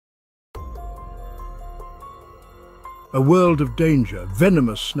A world of danger,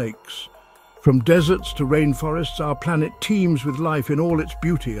 venomous snakes. From deserts to rainforests, our planet teems with life in all its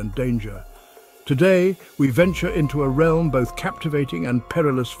beauty and danger. Today, we venture into a realm both captivating and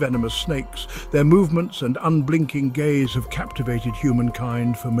perilous. Venomous snakes. Their movements and unblinking gaze have captivated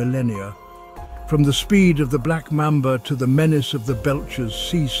humankind for millennia. From the speed of the Black Mamba to the menace of the Belcher's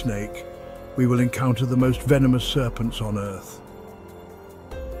sea snake, we will encounter the most venomous serpents on Earth.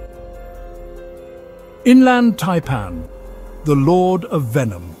 Inland Taipan, the Lord of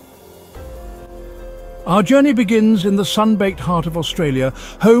Venom. Our journey begins in the sun-baked heart of Australia,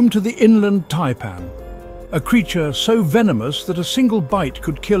 home to the Inland Taipan, a creature so venomous that a single bite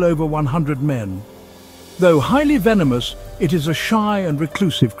could kill over 100 men. Though highly venomous, it is a shy and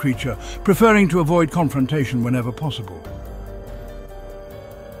reclusive creature, preferring to avoid confrontation whenever possible.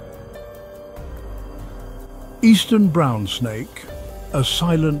 Eastern brown snake, a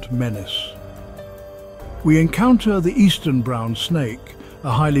silent menace. We encounter the eastern brown snake,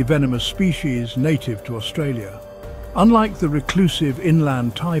 a highly venomous species native to Australia. Unlike the reclusive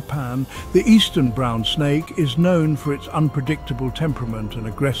inland taipan, the eastern brown snake is known for its unpredictable temperament and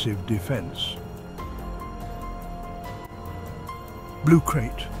aggressive defense. Blue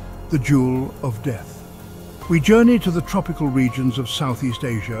Krait, the jewel of death. We journey to the tropical regions of Southeast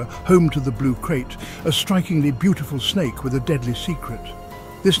Asia, home to the Blue Krait, a strikingly beautiful snake with a deadly secret.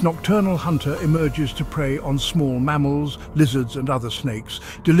 This nocturnal hunter emerges to prey on small mammals, lizards and other snakes,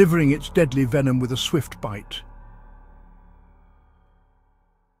 delivering its deadly venom with a swift bite.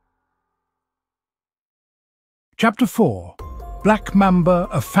 Chapter 4. Black Mamba,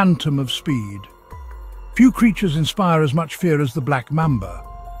 a phantom of speed. Few creatures inspire as much fear as the Black Mamba,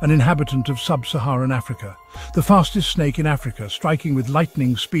 an inhabitant of sub-Saharan Africa, the fastest snake in Africa, striking with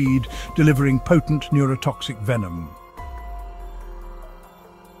lightning speed, delivering potent neurotoxic venom.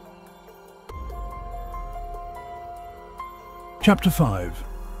 Chapter 5.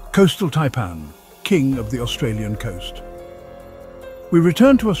 Coastal Taipan, King of the Australian Coast. We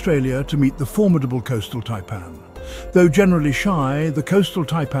return to Australia to meet the formidable Coastal Taipan. Though generally shy, the Coastal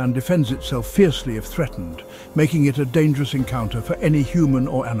Taipan defends itself fiercely if threatened, making it a dangerous encounter for any human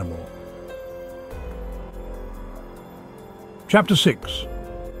or animal. Chapter 6.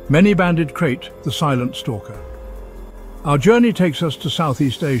 Many Banded Krait, the Silent Stalker. Our journey takes us to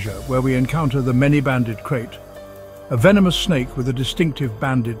Southeast Asia, where we encounter the Many Banded Krait, a venomous snake with a distinctive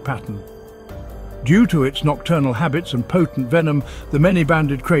banded pattern. Due to its nocturnal habits and potent venom, the Many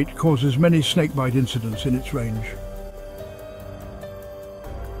Banded Krait causes many snakebite incidents in its range.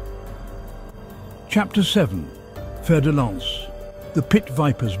 Chapter 7. Fer-de-Lance, the pit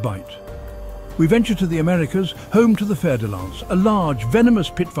viper's bite. We venture to the Americas, home to the Fer-de-Lance, a large, venomous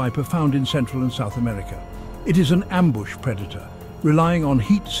pit viper found in Central and South America. It is an ambush predator, relying on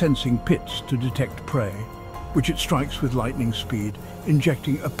heat-sensing pits to detect prey, which it strikes with lightning speed,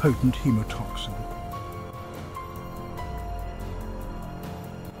 injecting a potent hemotoxin.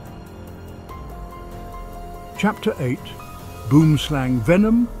 Chapter 8. Boomslang,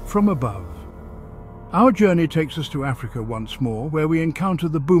 venom from above. Our journey takes us to Africa once more, where we encounter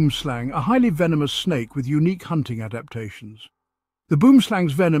the boomslang, a highly venomous snake with unique hunting adaptations. The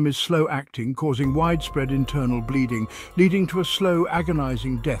boomslang's venom is slow-acting, causing widespread internal bleeding, leading to a slow,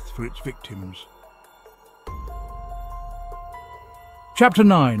 agonizing death for its victims. Chapter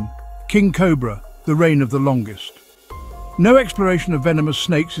 9. King Cobra, the reign of the longest. No exploration of venomous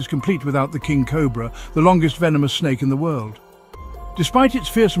snakes is complete without the King Cobra, the longest venomous snake in the world. Despite its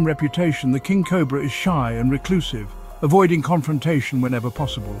fearsome reputation, the King Cobra is shy and reclusive, avoiding confrontation whenever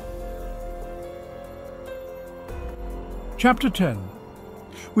possible. Chapter 10.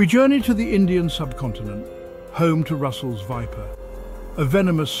 We journey to the Indian subcontinent, home to Russell's viper, a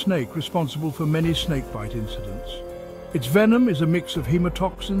venomous snake responsible for many snakebite incidents. Its venom is a mix of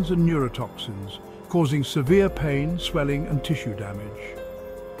hemotoxins and neurotoxins, causing severe pain, swelling and tissue damage.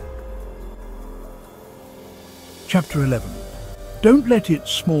 Chapter 11. Don't let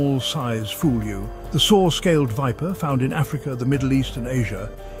its small size fool you. The saw-scaled viper, found in Africa, the Middle East and Asia,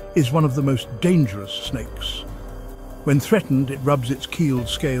 is one of the most dangerous snakes. When threatened, it rubs its keeled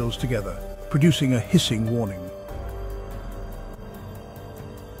scales together, producing a hissing warning.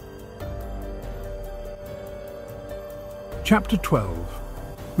 Chapter 12.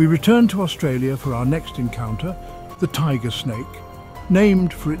 We return to Australia for our next encounter, the tiger snake,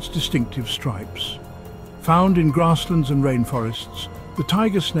 named for its distinctive stripes. Found in grasslands and rainforests, the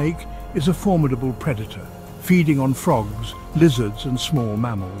tiger snake is a formidable predator, feeding on frogs, lizards and small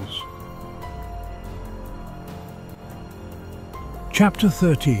mammals. Chapter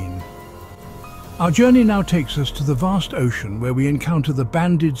 13. Our journey now takes us to the vast ocean where we encounter the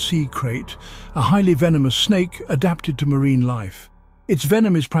Banded Krait, a highly venomous snake adapted to marine life. Its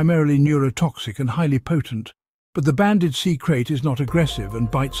venom is primarily neurotoxic and highly potent, but the Banded Krait is not aggressive and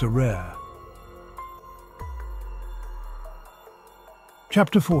bites are rare.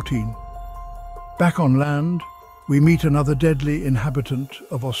 Chapter 14. Back on land, we meet another deadly inhabitant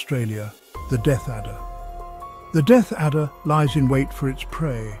of Australia, the death adder. The death adder lies in wait for its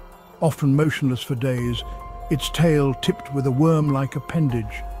prey, often motionless for days, its tail tipped with a worm-like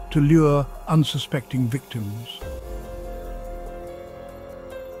appendage to lure unsuspecting victims.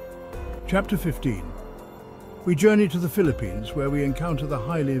 Chapter 15. We journey to the Philippines, where we encounter the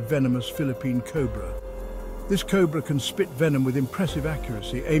highly venomous Philippine cobra. This cobra can spit venom with impressive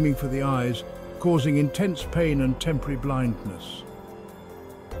accuracy, aiming for the eyes, causing intense pain and temporary blindness.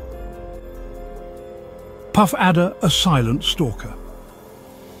 Puff adder, a silent stalker.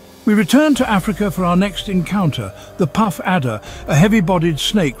 We return to Africa for our next encounter, the puff adder, a heavy-bodied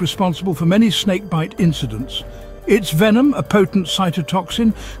snake responsible for many snakebite incidents. Its venom, a potent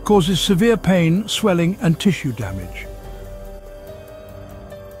cytotoxin, causes severe pain, swelling and tissue damage.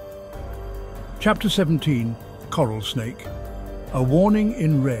 Chapter 17. Coral snake. A warning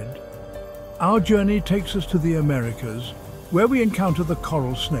in red. Our journey takes us to the Americas, where we encounter the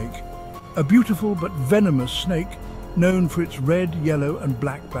coral snake, a beautiful but venomous snake known for its red, yellow and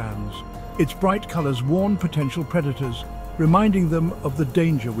black bands. Its bright colors warn potential predators, reminding them of the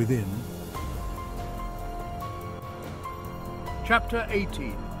danger within. Chapter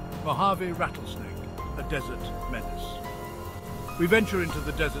 18. Mojave rattlesnake, a desert menace. We venture into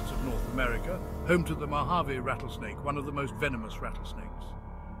the deserts of North America, home to the Mojave rattlesnake, one of the most venomous rattlesnakes.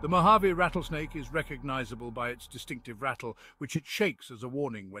 The Mojave rattlesnake is recognizable by its distinctive rattle, which it shakes as a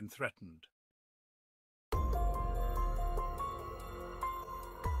warning when threatened.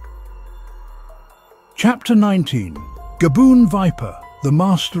 Chapter 19. Gaboon viper, the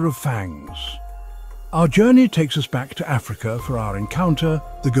Master of Fangs. Our journey takes us back to Africa for our encounter,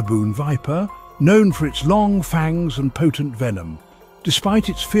 the Gaboon viper, known for its long fangs and potent venom. Despite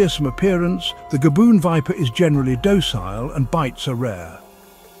its fearsome appearance, the Gaboon viper is generally docile and bites are rare.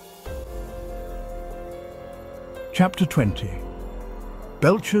 Chapter 20.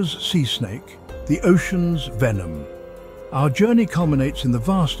 Belcher's sea snake, the ocean's venom. Our journey culminates in the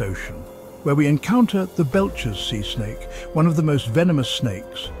vast ocean, where we encounter the Belcher's sea snake, one of the most venomous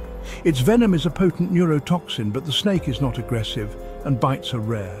snakes. Its venom is a potent neurotoxin, but the snake is not aggressive and bites are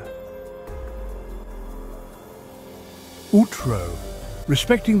rare. Outro.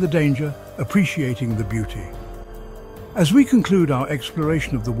 Respecting the danger, appreciating the beauty. As we conclude our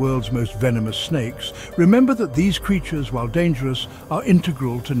exploration of the world's most venomous snakes, remember that these creatures, while dangerous, are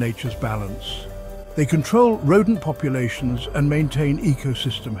integral to nature's balance. They control rodent populations and maintain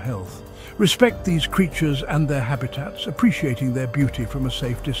ecosystem health. Respect these creatures and their habitats, appreciating their beauty from a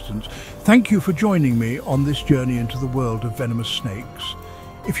safe distance. Thank you for joining me on this journey into the world of venomous snakes.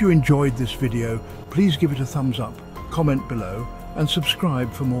 If you enjoyed this video, please give it a thumbs up, comment below, and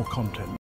subscribe for more content.